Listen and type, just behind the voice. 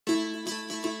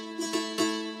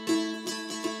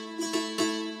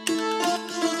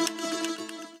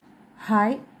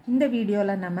Hi, இந்த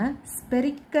வீடியோல நம்ம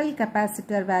spherical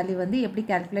capacitor value வந்து எப்படி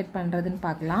calculate பண்றதுன்னு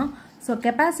பார்க்கலாம். So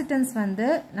capacitance வந்து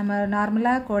நம்ம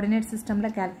நார்மலா coordinate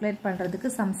systemல calculate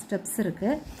பண்றதுக்கு some steps இருக்கு.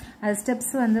 அந்த steps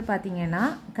வந்து பாத்தீங்கன்னா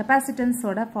capacitance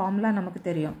ஓட formula நமக்கு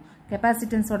தெரியும்.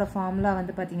 Capacitance ஓட formula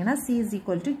வந்து பாத்தீங்கன்னா C is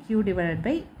equal to Q divided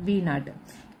by V naught.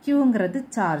 Qங்கிறது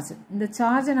charge. இந்த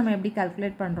charge நம்ம எப்படி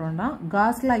calculate பண்றோம்னா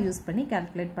Gauss law யூஸ் பண்ணி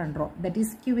calculate பண்றோம். That is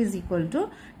Q is equal to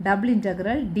double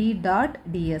integral D dot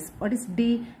ds. What is D?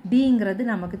 Dங்கிறது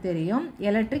நமக்கு தெரியும்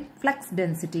electric flux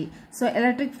density. So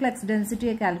electric flux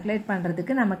density calculate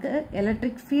பண்றதுக்கு நமக்கு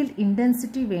electric field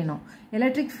intensity வேணும்.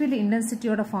 Electric field intensity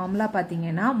ஓட formula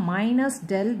பாத்தீங்கன்னா minus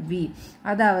del V.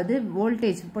 அதாவது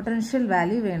voltage potential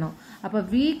value வேணும். அப்ப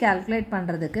V calculate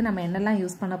பண்றதுக்கு நம்ம என்னெல்லாம்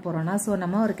யூஸ் பண்ண போறோம்னா so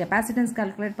நம்ம ஒரு capacitance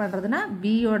calculate பண்றதுனா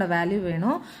V ஓட வேல்யூ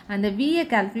வேணும். அந்த V ஐ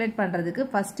calculate பண்றதுக்கு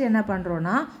first என்ன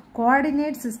பண்றோம்னா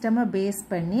coordinate system பேஸ்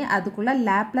பண்ணி அதுக்குள்ள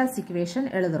Laplace equation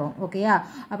எழுதுறோம். ஓகேயா?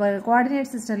 அப்ப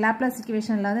coordinate system Laplace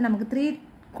equationல வந்து நமக்கு 3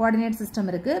 coordinate system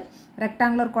இருக்கு.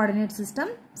 Rectangular coordinate system,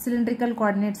 cylindrical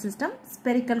coordinate system,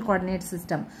 spherical coordinate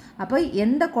system. அப்போ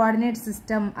எந்த coordinate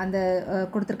system அந்த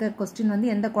கொடுத்திருக்க question வந்து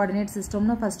எந்த coordinate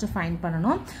systemனு first find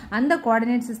பண்ணனும். அந்த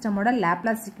coordinate system ஓட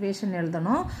Laplace equation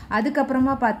எழுதணும். அதுக்கு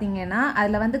அப்புறமா பாத்தீங்கன்னா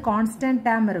அதுல வந்து constant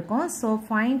term இருக்கும். So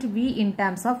find V in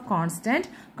terms of constant.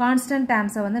 Constant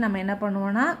terms வந்து நம்ம என்ன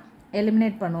பண்ணுவோம்னா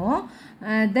eliminate பண்ணுவோம்.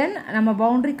 Then நம்ம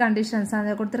boundary conditions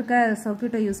அந்த கொடுத்திருக்க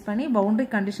circuit யூஸ் பண்ணி boundary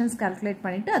conditions calculate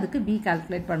பண்ணிட்டு அதுக்கு V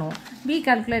calculate பண்ணுவோம். V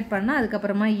calculate பண்ணா அதுக்கு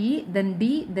அப்புறமா E then D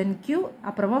then Q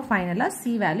அப்புறமா ஃபைனலா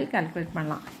C வேல்யூ calculate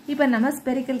பண்ணலாம். இப்போ நம்ம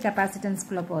spherical capacitance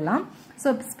குள்ள போலாம்.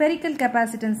 So spherical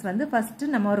capacitance வந்து first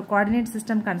நம்ம ஒரு coordinate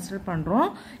system consider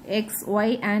பண்றோம். X, Y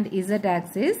and Z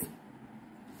axis.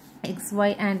 X,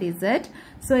 Y and Z.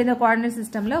 So இந்த coordinate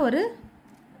systemல ஒரு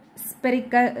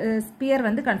spherical sphere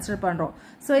வந்து consider பண்றோம்.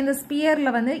 So இந்த sphereல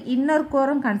வந்து inner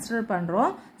core consider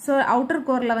பண்றோம். So outer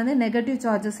coreல வந்து negative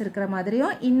charges இருக்கிற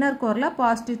மாதிரியும் inner coreல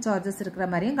positive charges இருக்கிற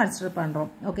மாதிரியும் consider பண்றோம்.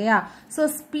 ஓகேயா? So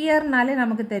sphereனாலே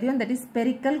நமக்கு தெரியும் that is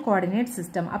spherical coordinate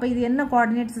system. அப்ப இது என்ன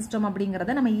coordinate system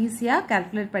அப்படிங்கறத நம்ம ஈஸியா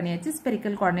calculate பண்ணியாச்சு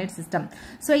spherical coordinate system.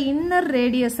 So inner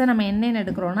radius நம்ம என்னன்னு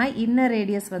எடுக்கறோம்னா inner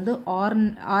radius வந்து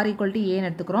r equal to a ன்னு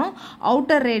எடுத்துக்கறோம்.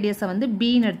 outer radius வந்து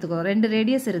b ன்னு எடுத்துக்கறோம். ரெண்டு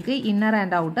radius இருக்கு inner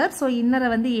and outer. So inner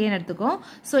வந்து a ன்னு எடுத்துக்கோம்.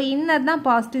 So inner தான்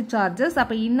positive charges.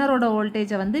 அப்ப inner ஓட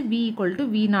voltage வந்து v equal to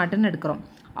v naught ன்னு எடுக்கறோம்.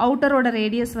 outer ஓட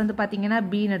radius வந்து பாத்தீங்கன்னா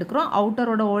b ன்னு எடுக்கறோம். outer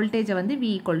ஓட voltage வந்து v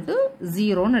equal to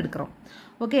 0 ன்னு எடுக்கறோம்.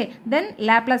 Okay, then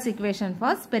Laplace equation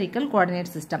for spherical coordinate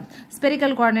system.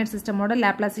 Spherical coordinate system ஓட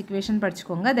Laplace equation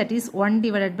படிச்சுக்கோங்க. That is 1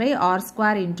 divided by r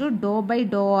square into dou by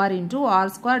dou r into r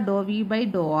square dou v by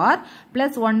dou r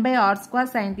plus 1 by r square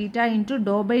sin theta into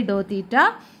dou by dou theta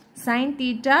sin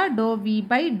theta dou v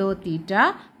by dou theta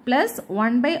plus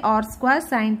 1 by r square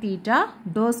sin theta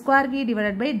dou square v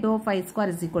divided by dou phi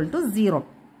square is equal to 0.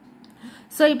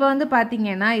 So இப்போ வந்து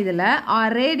பாத்தீங்கன்னா இதுல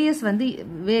radius வந்து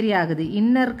vary ஆகுது.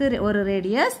 இன்னருக்கு ஒரு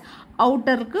radius,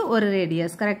 outerக்கு ஒரு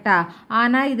radius, கரெக்ட்டா?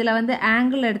 ஆனா இதுல வந்து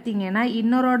angle எடுத்தீங்கன்னா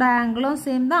இன்னரோட angle-ம்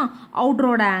சேம் தான்,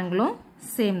 outerோட angle-ம்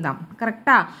சேம் தான்,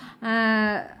 கரெக்ட்டா?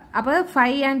 அப்ப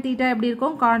phi and theta எப்படி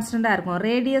இருக்கும் கான்ஸ்டன்ட்டா இருக்கும்.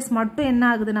 ரேடியஸ் மட்டும் என்ன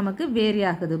ஆகுது நமக்கு வேரி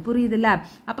ஆகுது. புரியுதுல?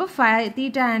 அப்ப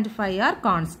theta and phi are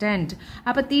constant.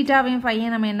 அப்ப thetaவையும்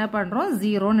phiயையும் நம்ம என்ன பண்றோம்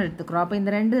 0 ன்னு எடுத்துக்கறோம். அப்ப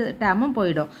இந்த ரெண்டு டேர்மும்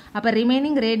போய்டும். அப்ப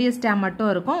ரிமைனிங் ரேடியஸ் டேர்ம்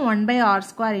மட்டும் இருக்கும் 1 by r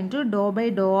square into dou by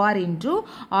dou r into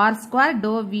r square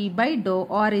dou v by dou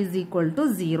r is equal to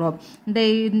 0.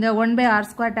 இந்த 1 by r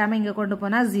square டேர்மை இங்க கொண்டு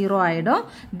போனா 0 ஆயிடும்.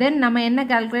 Then நம்ம என்ன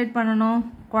கால்குலேட் பண்ணனும்?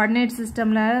 coordinate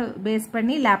systemல பேஸ்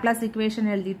பண்ணி Laplace equation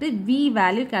எழுதிட்டு V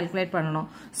value calculate பண்ணனும்.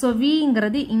 So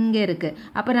Vங்கிறது இங்க இருக்கு.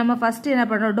 அப்ப நம்ம first என்ன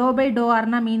பண்றோம்? dou by dou r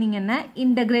னா மீனிங் என்ன?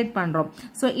 integrate பண்றோம்.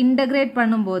 So integrate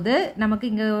பண்ணும்போது நமக்கு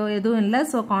இங்க எதுவும் இல்ல.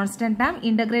 So constant term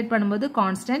integrate பண்ணும்போது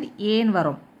constant a ன்னு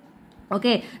வரும்.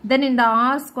 Okay, then இந்த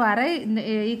r square இந்த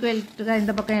equal to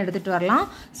இந்த பக்கம் எடுத்துட்டு வரலாம்.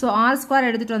 So r square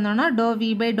எடுத்துட்டு வந்தோம்னா dou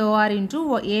v by dou r into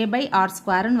a by r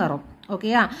square ன்னு வரும்.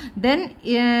 ஓகேயா? தென்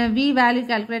v வேல்யூ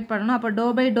கால்குலேட் பண்ணனும். அப்ப dou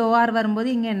by dou r வரும்போது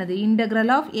இங்க என்னது integral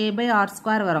of a by r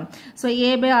square வரும். So a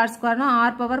by r square னா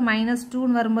r power -2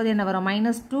 ன்னு வரும்போது என்ன வரும்?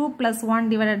 -2 plus 1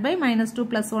 divided by -2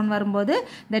 plus 1 வரும்போது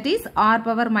that is r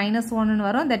power -1 ன்னு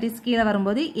வரும். that is கீழ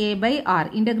வரும்போது a by r.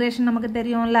 இன்டகிரேஷன் நமக்கு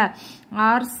தெரியும்ல.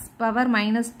 r power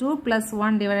 -2 plus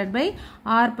 1 divided by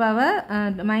r power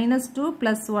 -2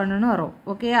 plus 1 ன்னு வரும்.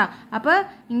 ஓகேயா? அப்ப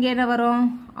இங்க என்ன வரும்?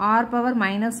 r power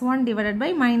 -1 divided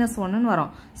by -1 ன்னு வரும்.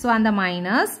 So அந்த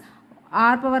minus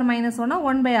r power -1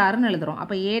 1 by r ன்னு எழுதுறோம்.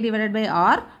 அப்ப a divided by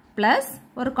r plus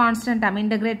ஒரு constant term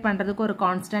integrate பண்றதுக்கு ஒரு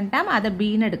constant term அத b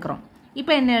ன்னு எடுக்கிறோம்.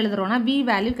 இப்போ என்ன எழுதுறோம்னா v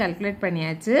வேல்யூ கால்குலேட்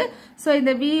பண்ணியாச்சு. ஸோ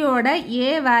இந்த v ஓட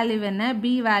a வேல்யூ என்ன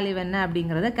b வேல்யூ என்ன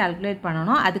அப்படிங்கிறத கால்குலேட்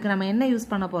பண்ணணும். அதுக்கு நம்ம என்ன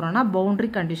யூஸ் பண்ண போறோம்னா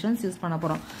பவுண்டரி கண்டிஷன்ஸ் யூஸ் பண்ண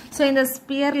போறோம். ஸோ இந்த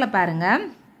ஸ்பியர்ல பாருங்க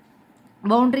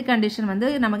பவுண்டரி கண்டிஷன் வந்து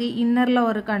நமக்கு இன்னர்ல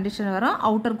ஒரு கண்டிஷன் வரும்,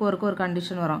 அவுட்டர் கோருக்கு ஒரு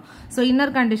கண்டிஷன் வரும். ஸோ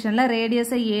இன்னர் கண்டிஷன்ல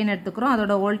ரேடியஸை ஏன்னு எடுத்துக்கிறோம்,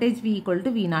 அதோட voltage v equal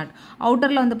to v0.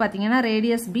 அவுட்டர்ல வந்து பாத்தீங்கன்னா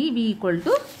radius b v equal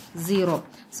to 0.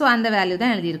 So அந்த வேல்யூ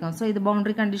தான் எழுதியிருக்கோம். ஸோ இது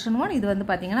பவுண்டரி கண்டிஷன் 1, இது வந்து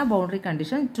பாத்தீங்கன்னா பவுண்டரி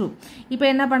கண்டிஷன் 2. இப்போ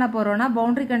என்ன பண்ண போறோம்னா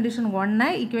boundary condition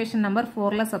 1 equation number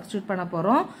 4ல substitute பண்ண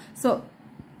போறோம். ஸோ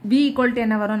v ஈக்குவல் டு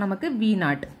என்ன வரும் நமக்கு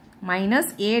v0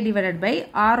 minus a divided by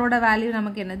r ஓட வேல்யூ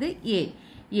நமக்கு என்னது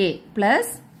a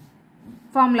பிளஸ்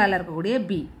ஃபார்முலால இருக்கக்கூடிய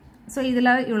b. ஸோ இதில்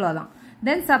இவ்வளோதான்.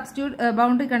 தென் சப்ஸ்டியூட்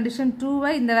பவுண்டரி கண்டிஷன்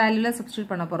 2வை இந்த வேல்யூல சப்ஸ்டியூட்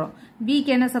பண்ண போகிறோம்.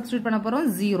 பிக்கு என்ன சப்ஸ்டியூட் பண்ண போகிறோம்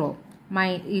 0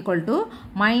 equal to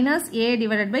minus a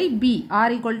divided by b r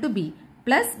equal to b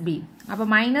plus b. அப்போ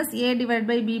minus a divide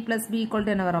by b plus b equal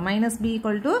to என்ன வரும் மைனஸ் b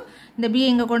ஈக்குவல் டு இந்த b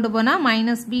எங்கே கொண்டு போனால்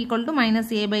minus b equal to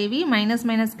minus a by b minus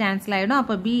minus cancel ஆகிடும்.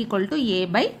 அப்போ b equal to a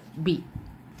by b.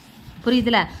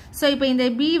 புரியுதுல? So இப்போ இந்த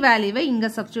b வேல்யூவை இங்கே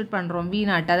சப்ஸ்டியூட் பண்ணுறோம்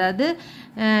v0. அதாவது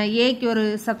ஏக்கு ஒரு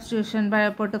சப்ஸ்டியூஷன்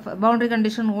போட்டு பவுண்டரி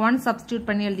கண்டிஷன் 1 சப்ஸ்டியூட்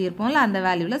பண்ணி எழுதியிருப்போம்ல அந்த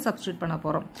வேல்யூவில் சப்ஸ்டியூட் பண்ண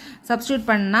போகிறோம். சப்ஸ்டியூட்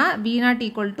பண்ணால் v0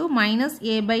 equal to minus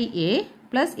a by a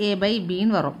plus a by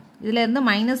பின்னு வரும். இதில் இருந்து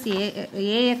மைனஸ்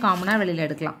ஏ காமனாக வெளியில்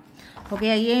எடுக்கலாம். ஓகே,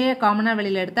 ஏ காமனாக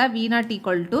வெளியில் எடுத்தால் v0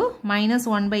 equal to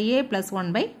minus 1 by a plus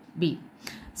 1 by b.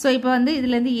 So இப்போ வந்து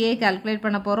இதுலேருந்து a கால்குலேட்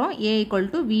பண்ண போகிறோம். a equal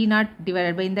to v0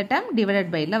 divided by இந்த டைம் டிவைடட்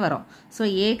பைல வரும். ஸோ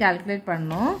a கால்குலேட்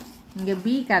பண்ணோம், இங்கே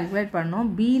b கால்குலேட் பண்ணோம்,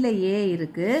 bல a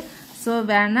இருக்குது. ஸோ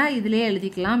வேணால் இதிலே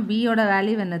எழுதிக்கலாம். பியோட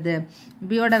வேல்யூ என்னது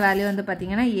பியோட வேல்யூ வந்து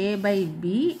பார்த்தீங்கன்னா a by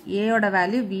b, ஏயோட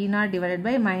value v0 divided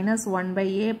by minus 1 by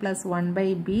a plus 1 by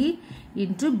b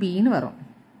into பின்னு வரும்.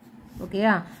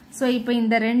 ஓகேயா? ஸோ இப்போ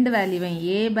இந்த ரெண்டு வேல்யூவையும்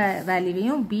a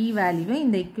வேல்யூவையும் b வேல்யூவையும்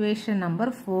இந்த இக்குவேஷன்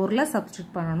நம்பர் 4ல் சப்ஸ்டியூட்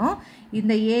பண்ணணும்.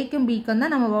 இந்த ஏக்கும் பிக்கும்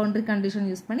தான் நம்ம பவுண்டரி கண்டிஷன்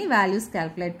யூஸ் பண்ணி வேல்யூஸ்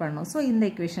கால்குலேட் பண்ணணும். ஸோ இந்த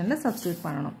இக்குவேஷனில் சப்ஸ்டியூட்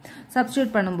பண்ணணும்.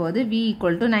 சப்ஸ்டியூட் பண்ணும்போது v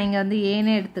ஈக்குவல் டு நான் இங்கே வந்து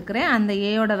ஏன்னு எடுத்துக்கிறேன், அந்த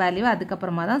ஏயோட வேல்யூவை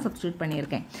அதுக்கப்புறமா தான் சப்ஸ்டியூட்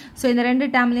பண்ணியிருக்கேன். ஸோ இந்த ரெண்டு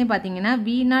டேர்ம்லையும் பார்த்தீங்கன்னா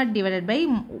v0 divided by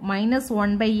minus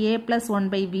 1 by a plus 1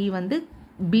 by b வந்து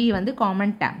b வந்து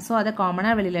காமன் டேம். ஸோ அதை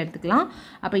காமனாக வெளியில் எடுத்துக்கலாம்.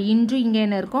 அப்போ இன்ட்ரு இங்கே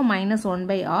என்ன இருக்கும் minus 1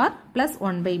 by r plus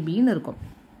 1 by பின்னு இருக்கும்.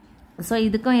 ஸோ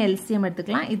இதுக்கும் எல்சிஎம்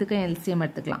எடுத்துக்கலாம், இதுக்கும் எல்சிஎம்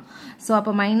எடுத்துக்கலாம். ஸோ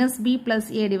அப்போ minus b plus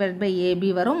a divide by ab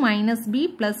வரும், minus b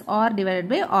plus r divide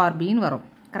by rபின்னு வரும்.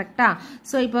 கரெக்டா?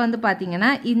 ஸோ இப்போ வந்து பார்த்தீங்கன்னா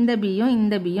இந்த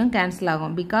பியும் கேன்சல்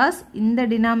ஆகும். பிகாஸ் இந்த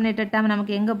டினாமினேட்டர் டேம்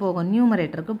நமக்கு எங்கே போகும்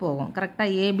நியூமரேட்டருக்கு போகும்.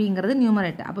 கரெக்டாக ஏபிங்கிறது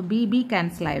நியூமரேட்டர். அப்போ பிபி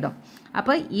கேன்சல் ஆகிடும்.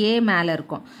 அப்போ ஏ மேலே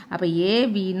இருக்கும். அப்போ ஏ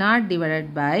v0 divided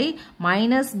by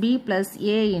minus b plus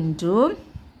a into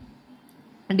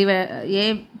A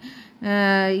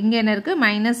இங்கே என்ன இருக்குது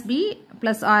மைனஸ் b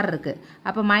ப்ளஸ் ஆர் இருக்குது.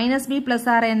 அப்போ மைனஸ் b ப்ளஸ்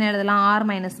ஆர் என்ன எழுதலாம் ஆர்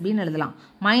மைனஸ் பின்னு எழுதலாம்.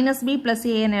 மைனஸ் b ப்ளஸ்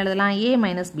a என்ன எழுதலாம் ஏ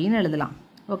மைனஸ் பின்னு எழுதலாம்.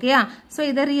 ஓகேயா? ஸோ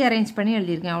இதை ரீஅரேஞ்ச் பண்ணி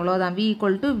எழுதியிருக்கேன். அவ்வளோதான். v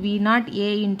equal to v0 a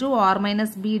into R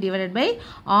minus B divided by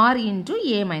R into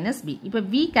A minus B. இப்போ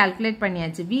v கால்குலேட்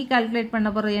பண்ணியாச்சு. v கால்குலேட்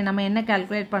பண்ண போகிற நம்ம என்ன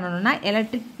கால்குலேட் பண்ணணும்னா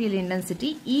electric field intensity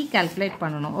E calculate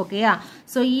பண்ணணும். ஓகேயா?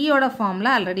 ஸோ ஈயோட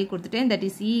ஃபார்முலா ஆல்ரெடி கொடுத்துட்டேன். That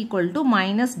is E equal to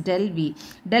minus del we.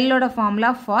 டெல்லோட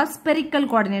formula for spherical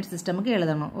coordinate சிஸ்டமுக்கு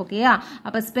எழுதணும். ஓகேயா?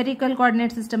 அப்போ spherical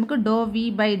coordinate சிஸ்டமுக்கு to we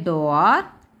by to R,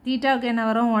 தீட்டாவுக்கு என்ன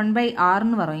வரும் 1 பை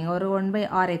ஆர்னு வரும். இங்கே ஒரு 1 பை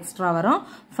ஆர் எக்ஸ்ட்ரா வரும்.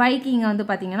 ஃபைக்கு இங்கே வந்து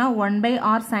பார்த்தீங்கன்னா 1 பை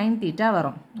ஆர் சைன் தீட்டா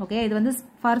வரும். ஓகே, இது வந்து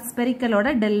ஃபார்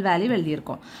ஸ்பெரிக்கலோட டெல் வேல்யூ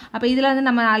எழுதியிருக்கோம். அப்போ இதில் வந்து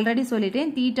நம்ம ஆல்ரெடி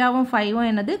சொல்லிட்டேன் தீட்டாவும் ஃபைவும்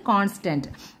என்னது கான்ஸ்டன்ட்.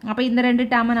 அப்போ இந்த ரெண்டு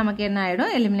டேர்மும் நமக்கு என்ன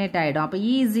ஆகிடும் எலிமினேட் ஆகிடும். அப்போ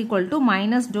E is equal to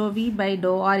minus to we by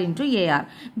to R into AR.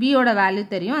 வியோட value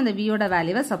தெரியும், அந்த வியோட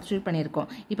வேல்யூவை சப்ஸ்டியூட் பண்ணியிருக்கோம்.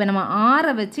 இப்போ நம்ம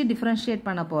ஆரை வச்சு டிஃப்ரென்ஷியேட்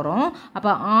பண்ண போகிறோம்.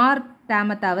 அப்போ ஆர்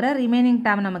டேமை தவிர ரிமைனிங்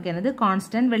டேம் நமக்கு என்னது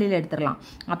கான்ஸ்டன்ட் வெளியில் எடுத்துடலாம்.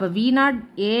 அப்போ v0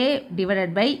 a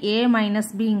divided by a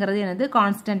minus பிங்கிறது என்னது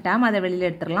கான்ஸ்டன்ட் டேம், அதை வெளியில்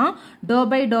எடுத்துடலாம். To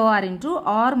by to R into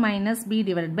R minus B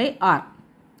divided by R.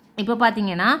 இப்போ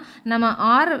பார்த்தீங்கன்னா நம்ம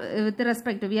R with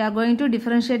respect we are going to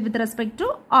differentiate with respect to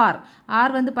R.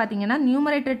 R வந்து பார்த்தீங்கன்னா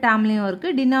நியூமரேட்டர் டேம்லையும்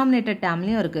இருக்குது, டினாமினேட்டர்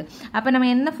டேம்லையும் இருக்குது. அப்போ நம்ம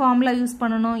என்ன ஃபார்முலா யூஸ்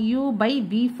பண்ணணும் u by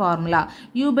v formula.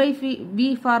 u by v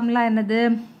formula என்னது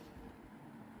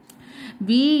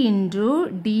v into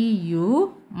du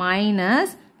minus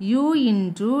u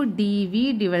into dv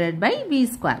divided by v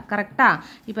square. கரெக்டா?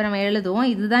 இப்போ நம்ம எழுதுவோம்,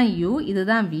 இதுதான் u,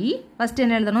 இதுதான் v. ஃபர்ஸ்ட்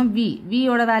என்ன எழுதணும் v. v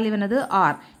ஓட வேல்யூ என்னது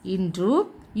r into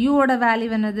u ஓட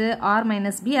வேல்யூ என்னது r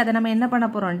minus b. அதை நம்ம என்ன பண்ண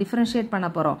போகிறோம் டிஃபரன்ஷியேட் பண்ண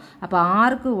போகிறோம். அப்போ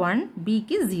rக்கு 1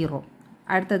 bக்கு 0.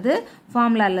 அடுத்தது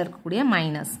ஃபார்முலாவில் இருக்கக்கூடிய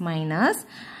மைனஸ் மைனஸ்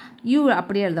u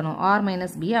அப்படியே எழுதணும், r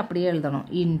minus b அப்படியே எழுதணும்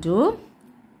into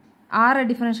r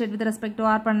differentiate with respect to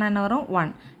r பண்ணா என்ன வரும் 1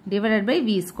 divided by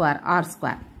v square r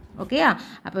square. ஓகேயா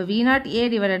அப்போ V0A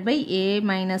divided by A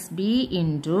minus B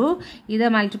into இதை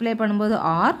மல்டிப்ளை பண்ணும்போது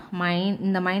R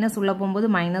இந்த மைனஸ் உள்ள போகும்போது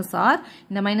மைனஸ் R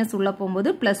இந்த மைனஸ் உள்ள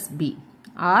போகும்போது plus B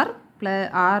R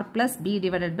plus B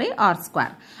divided by R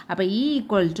square அப்போ E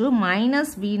equal to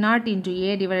minus V0 into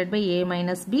A divided by A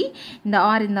minus B இந்த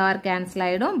R cancel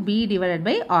ஆயிடும் B divided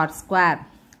by R square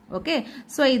okay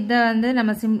so இதை வந்து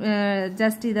நம்ம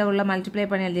just இதை உள்ள multiply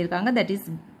பண்ணி எழுதியிருக்காங்க that is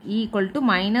E equal to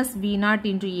minus V0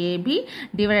 into AB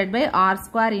divided by R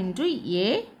square into A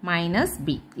minus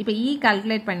B இப்போ E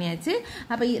calculate பண்ணியாச்சு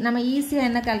அப்போ நம்ம ஈஸியாக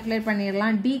என்ன calculate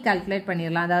பண்ணிடலாம் D calculate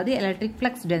பண்ணிடலாம் அதாவது electric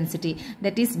flux density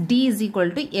that is D is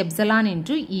equal to epsilon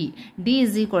into E D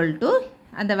is equal to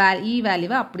அந்த E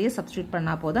வேல்யூவை அப்படியே சப்ஸ்டிட்யூட்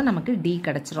பண்ணா போதும் நமக்கு D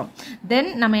கிடைச்சிரும் தென்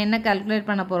நம்ம என்ன கால்குலேட்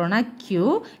பண்ண போறோம்னா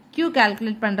Q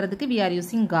கால்குலேட் பண்றதுக்கு we are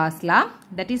using Gauss law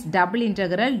that is double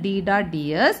integral D dot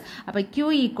ds அப்ப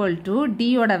Q equal to D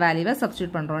ஓட வேல்யூவை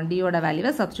சப்ஸ்டிட்யூட்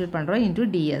பண்றோம் into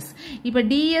ds இப்போ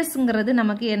dsங்கிறது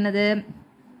நமக்கு என்னது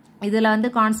இதுல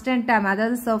வந்து கான்ஸ்டன்ட் டேர்ம்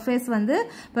அதாவது சர்ஃபேஸ் வந்து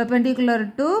perpendicular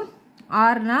to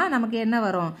r னா நமக்கு என்ன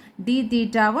வரும் d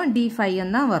தீட்டாவும் d phi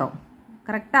தான் வரும்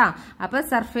கரெக்ட்டா அப்ப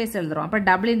சர்ஃபேஸ் எழுதுறோம் அப்ப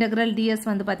டபுள் இன்டெகிரல் ds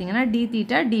வந்து பாத்தீங்கன்னா d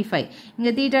தீட்டா d phi இங்க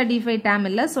தீட்டா d phi டேர்ம்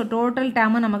இல்ல சோ டோட்டல்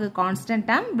டேர்ம் நமக்கு கான்ஸ்டன்ட்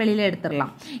டேர்ம் வெளியில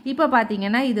எடுத்துறலாம் இப்போ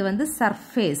பாத்தீங்கன்னா இது வந்து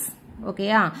சர்ஃபேஸ்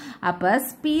ஓகேயா அப்ப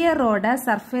ஸ்பியரோட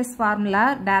சர்ஃபேஸ் ஃபார்முலா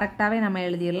டைரக்டாவே நம்ம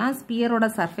எழுதிடலாம் ஸ்பியரோட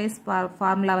சர்ஃபேஸ்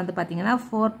ஃபார்முலா வந்து பாத்தீங்கன்னா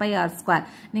 4πr².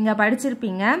 நீங்க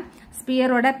படிச்சிருப்பீங்க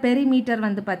ஸ்பியரோட பெரிமீட்டர்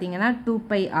வந்து பாத்தீங்கன்னா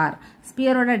 2πr,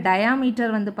 ஸ்பியரோட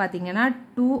டயாமீட்டர் வந்து பாத்தீங்கன்னா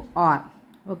 2r.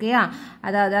 ஓகேயா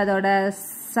அதாவது அதோட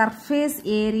சர்ஃபேஸ்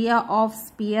ஏரியா ஆஃப்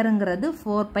ஸ்பியர்ங்கிறது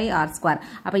 4πr².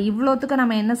 அப்ப இவ்வளவுக்கு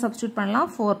நம்ம என்ன சப்ஸ்டிட்யூட் பண்ணலாம்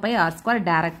 4πr²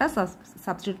 டைரக்டா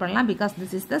சப்ஸ்டிட்யூட் பண்ணலாம் because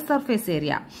this is the surface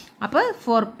area. அப்ப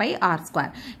 4πr².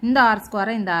 இந்த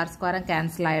r²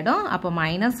 கேன்சல் ஆயிடும். அப்ப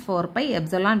 -4π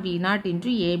epsilon V0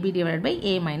 into AB divided by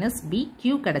A minus B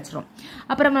Q கிடைச்சிரும்.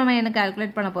 அப்புறம் நம்ம என்ன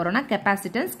கால்குலேட் பண்ண போறோம்னா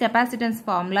capacitance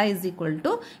formula is equal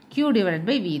to Q divided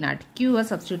by V0. Q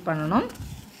substitute பண்ணனும்.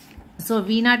 So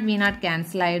V0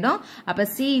 cancel ஆயிடும். அப்ப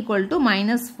C equal to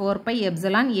 -4π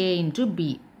epsilon A into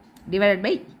B divided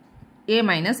by A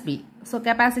minus B. So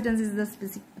capacitance is the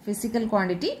physical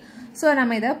quantity. So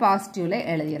நம்ம இதை பாசிட்டிவ்ல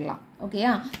எழுதிடலாம்.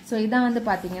 ஓகேயா so இதான் வந்து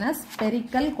பாத்தீங்கன்னா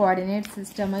spherical coordinate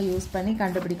system யூஸ் பண்ணி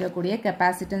கண்டுபிடிக்கக்கூடிய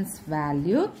capacitance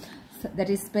value, that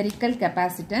is spherical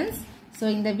capacitance. so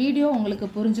இந்த வீடியோ உங்களுக்கு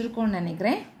புரிஞ்சிருக்கும்னு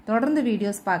நினைக்கிறேன். தொடர்ந்து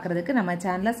வீடியோஸ் பார்க்கிறதுக்கு நம்ம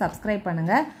சேனலை சப்ஸ்கிரைப்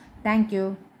பண்ணுங்க. Thank you.